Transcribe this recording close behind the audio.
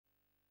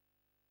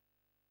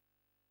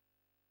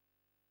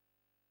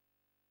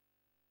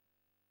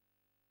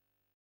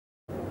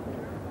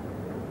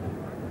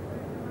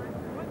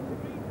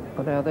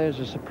Well, now there's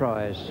a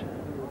surprise.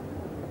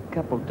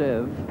 Kapil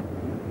Dev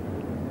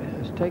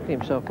has taken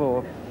himself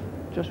off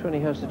just when he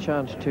has the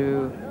chance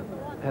to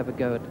have a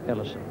go at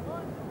Ellison.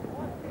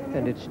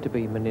 And it's to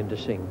be Maninder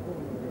Singh.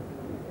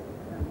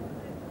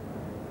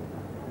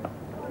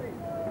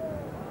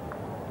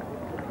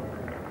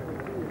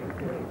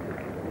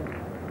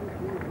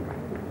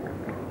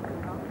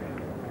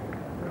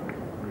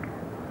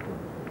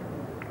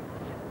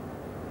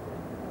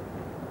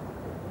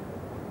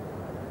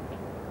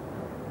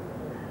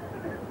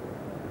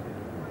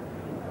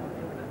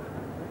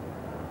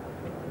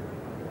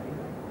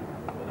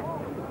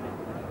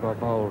 Well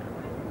bowled.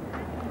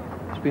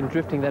 He's been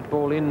drifting that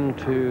ball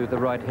into the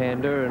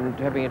right-hander and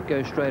having it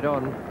go straight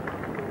on.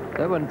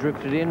 That one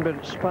drifted in, but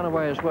it spun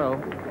away as well.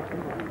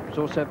 It was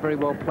also very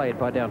well played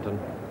by Downton.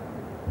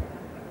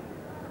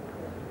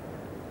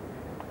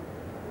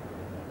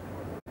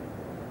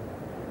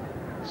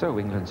 So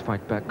England's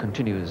fight back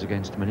continues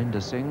against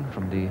Maninder Singh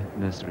from the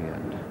nursery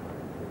end.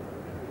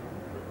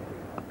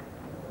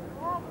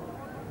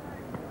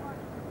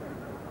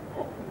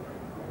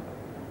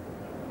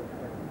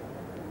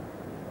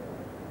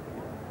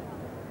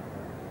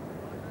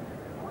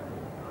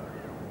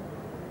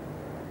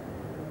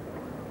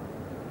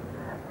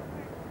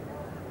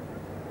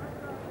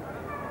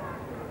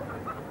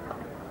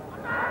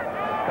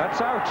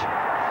 That's out.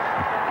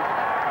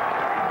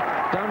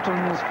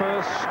 Downton's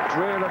first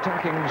real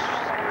attacking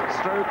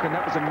stroke, and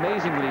that was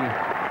amazingly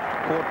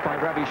caught by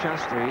Ravi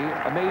Shastri.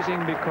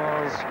 Amazing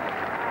because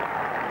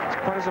it's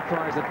quite a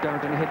surprise that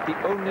Downton hit the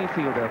only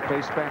fielder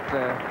placed back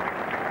there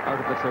out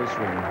of the close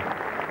ring.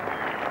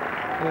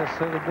 Yes,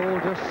 so the ball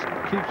just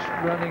keeps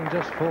running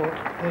just for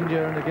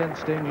India and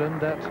against England.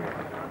 That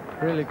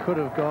really could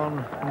have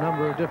gone a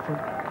number of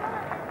different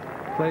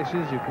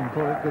places. You can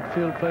call it good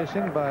field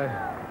placing by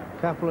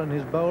Kapil and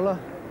his bowler.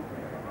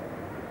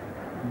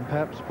 And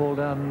perhaps Paul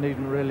Downton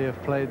needn't really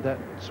have played that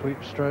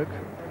sweep stroke.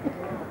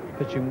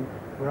 Pitching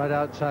right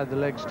outside the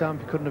leg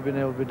stump, he couldn't have been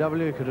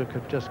LBW, he could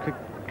have just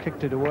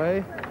kicked it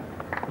away.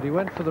 But he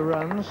went for the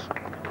runs,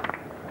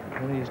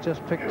 and he's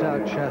just picked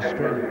out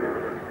Shastri,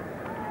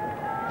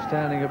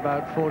 standing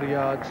about 40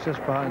 yards just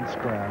behind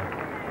square.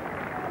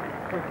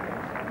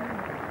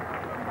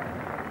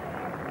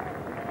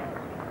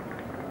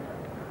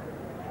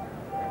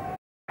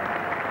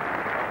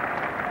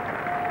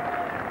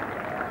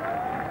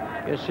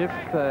 Yes, if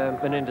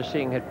Maninder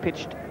Singh had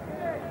pitched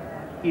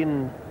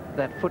in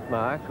that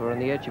footmark or on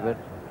the edge of it,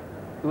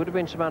 it would have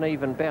been some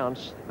uneven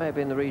bounce. That may have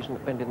been the reason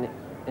it went in.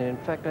 In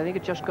fact, I think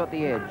it just got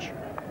the edge.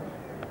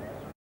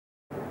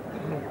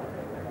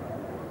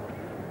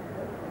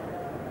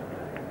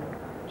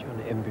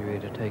 John Embury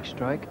to take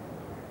strike.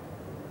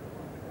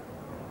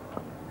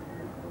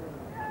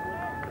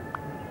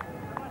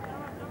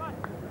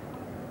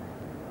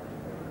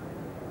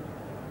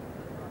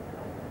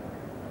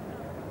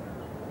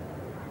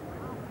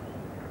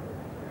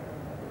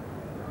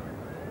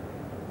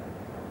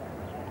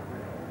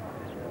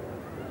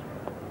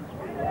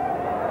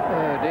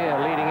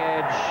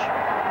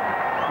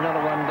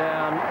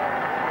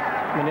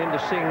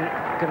 Singh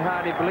could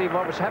hardly believe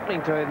what was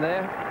happening to him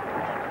there.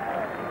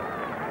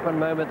 One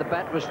moment the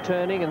bat was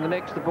turning and the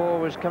next the ball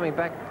was coming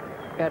back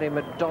at him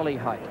at dolly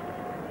height.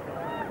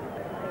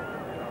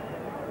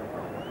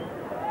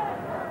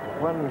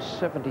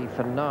 170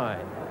 for 9.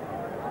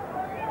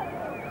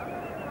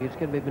 It's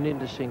going to be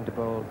Maninder Singh to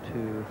bowl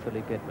to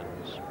Philip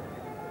Edmonds.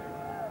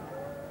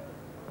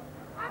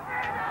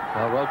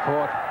 Oh, well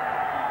caught.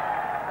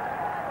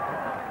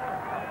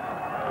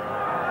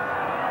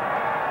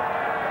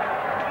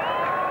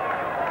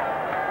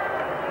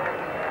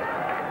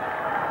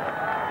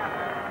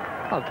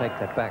 I'll take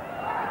that back.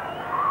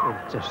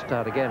 We'll just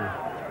start again.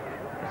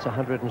 It's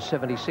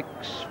 176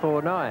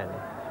 for 9.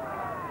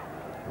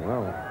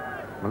 Well,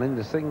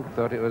 Maninder Singh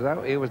thought it was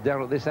out. He was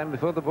down at this end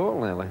before the ball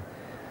nearly.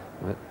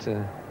 But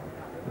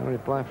no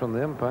reply from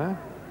the umpire.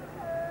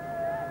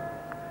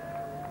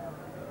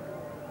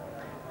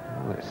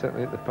 Well, it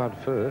certainly hit the pad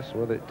first.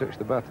 Whether it touched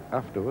the bat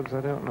afterwards,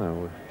 I don't know.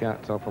 We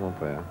can't tell from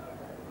umpire.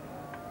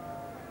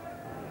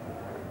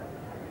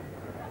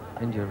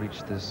 India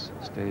reached this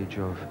stage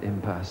of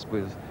impasse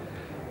with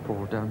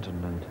Paul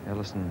Downton and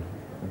Ellison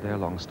in their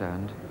long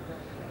stand.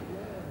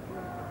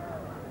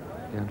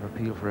 Going to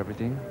appeal for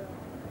everything.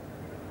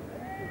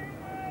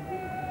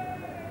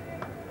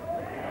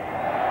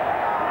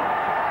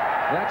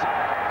 That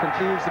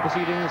concludes the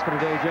proceedings for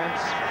today,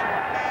 gents.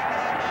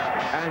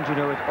 And you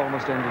know, it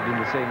almost ended in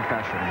the same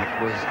fashion.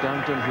 It was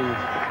Downton who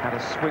had a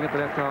swing at the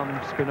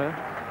left-arm spinner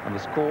and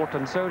was caught,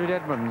 and so did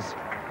Edmonds.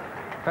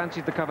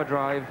 Fancied the cover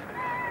drive.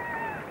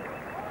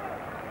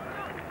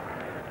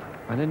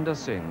 Maninder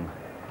Singh,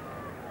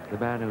 the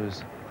man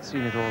who's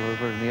seen it all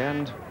over in the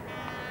end.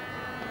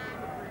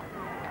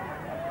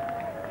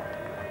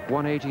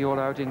 180 all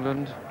out,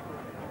 England.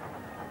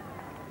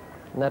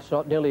 And that's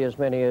not nearly as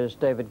many as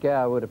David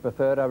Gower would have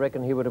preferred. I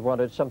reckon he would have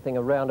wanted something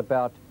around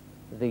about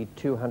the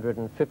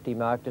 250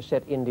 mark to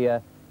set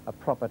India a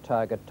proper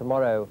target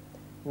tomorrow.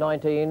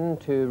 19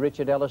 to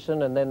Richard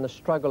Ellison, and then the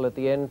struggle at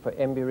the end for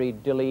Embury,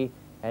 Dilly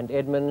and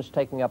Edmonds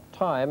taking up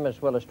time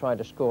as well as trying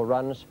to score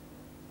runs,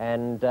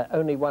 and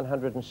only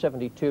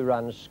 172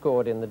 runs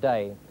scored in the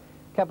day.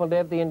 Kapil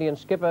Dev, the Indian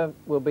skipper,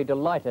 will be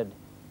delighted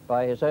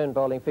by his own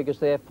bowling figures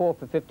there, 4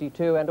 for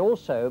 52, and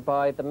also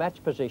by the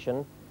match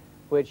position,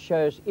 which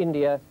shows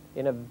India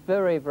in a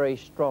very, very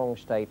strong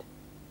state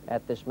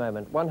at this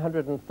moment.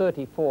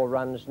 134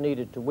 runs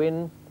needed to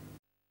win,